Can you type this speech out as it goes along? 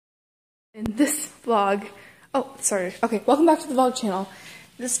In this vlog, okay, welcome back to the vlog channel.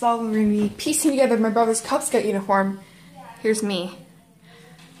 This vlog we're going to be piecing together my brother's Cub Scout uniform. Here's me.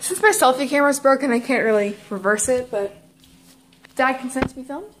 Since my selfie camera is broken, I can't really reverse it, but Dad consent to be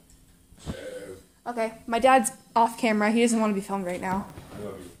filmed? Okay, my dad's off camera. He doesn't want to be filmed right now. I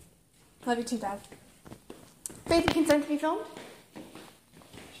love you. Love you too, Dad. Faith, consent to be filmed?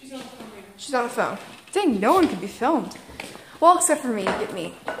 She's on the phone right now. She's on the phone. Dang, no one can be filmed. Well, except for me. Get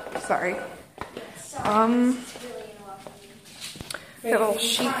me. Sorry. Got a little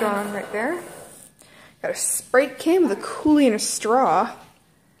sheet going on right there. Got a Sprite can with a coolie and a straw.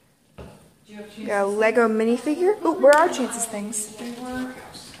 Got a Lego minifigure. Oh, where are Chance's things? They were.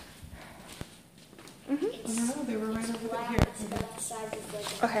 No, they were right over here.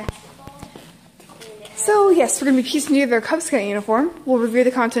 Okay. So yes, we're gonna be piecing together a Cub Scout uniform. We'll review the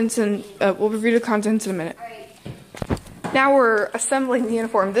contents in a minute. Now we're assembling the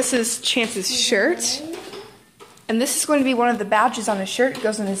uniform. This is Chance's shirt. And this is going to be one of the badges on his shirt. It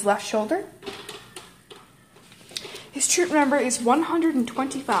goes on his left shoulder. His troop number is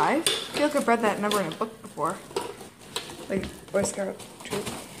 125. I feel like I've read that number in a book before. Like Boy Scout troop.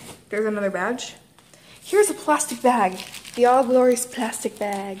 There's another badge. Here's a plastic bag. The all-glorious plastic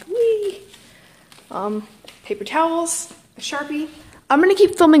bag. Whee! Paper towels, a Sharpie. I'm gonna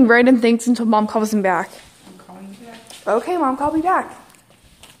keep filming random things until Mom calls me back. Okay, Mom, call me back.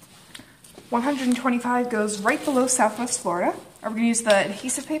 125 goes right below Southwest Florida. Are we going to use the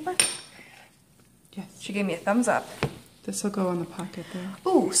adhesive paper? Yes. She gave me a thumbs up. This will go in the pocket there.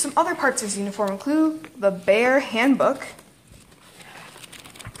 Ooh, some other parts of his uniform include the Bear handbook,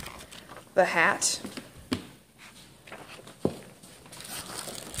 the hat,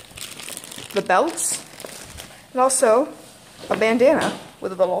 the belts, and also a bandana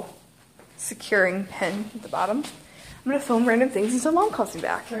with a little securing pin at the bottom. I'm going to film random things until Mom calls me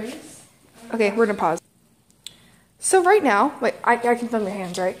back. Okay, we're going to pause. So right now, wait, I can film your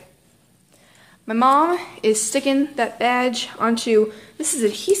hands, right? My mom is sticking that badge onto, this is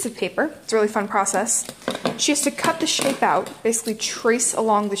adhesive paper. It's a really fun process. She has to cut the shape out, basically trace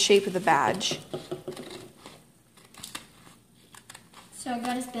along the shape of the badge. So I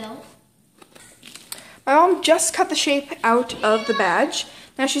got his belt. My mom just cut the shape out of the badge.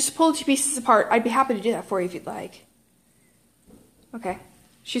 Now she's pulled two pieces apart. I'd be happy to do that for you if you'd like. Okay.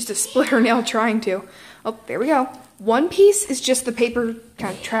 She used to split her nail trying to. Oh, there we go. One piece is just the paper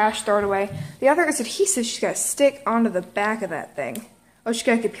kind of trash, throw it away. The other is adhesive she's got to stick onto the back of that thing. Oh, she's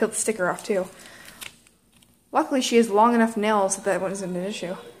got to peel the sticker off too. Luckily, she has long enough nails that that wasn't an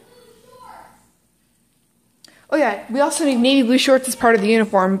issue. Oh yeah, we also need navy blue shorts as part of the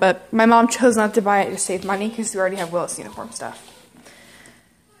uniform, but my mom chose not to buy it to save money because we already have Willis uniform stuff.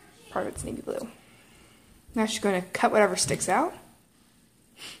 Part of it's navy blue. Now she's going to cut whatever sticks out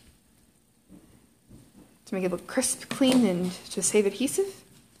to make it look crisp, clean, and to save adhesive.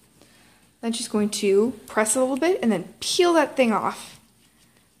 Then she's going to press it a little bit and then peel that thing off,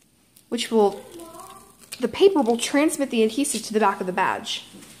 which will, the paper will transmit the adhesive to the back of the badge.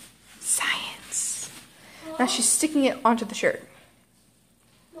 Science. Now she's sticking it onto the shirt.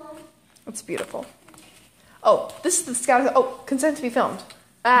 That's beautiful. Oh, this is the scout. Oh, consent to be filmed.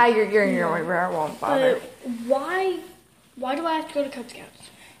 Ah, you're I won't bother. Why do I have to go to Cub Scouts?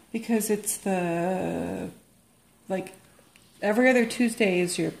 Because it's the, like, every other Tuesday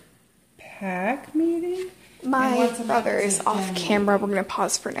is your pack meeting. My brother is off camera. We're going to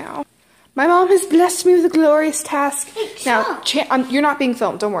pause for now. My mom has blessed me with a glorious task. Now, you're not being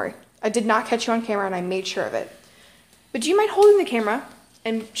filmed. Don't worry. I did not catch you on camera, and I made sure of it. But do you mind holding the camera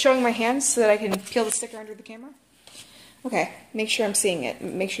and showing my hands so that I can peel the sticker under the camera? Okay, make sure I'm seeing it.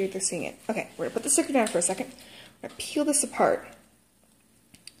 Make sure they're seeing it. Okay, we're gonna put the sticker down for a second. I'm gonna peel this apart.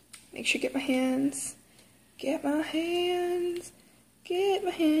 Make sure you get my hands. Get my hands. Get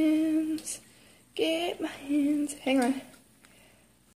my hands. Get my hands. Hang on.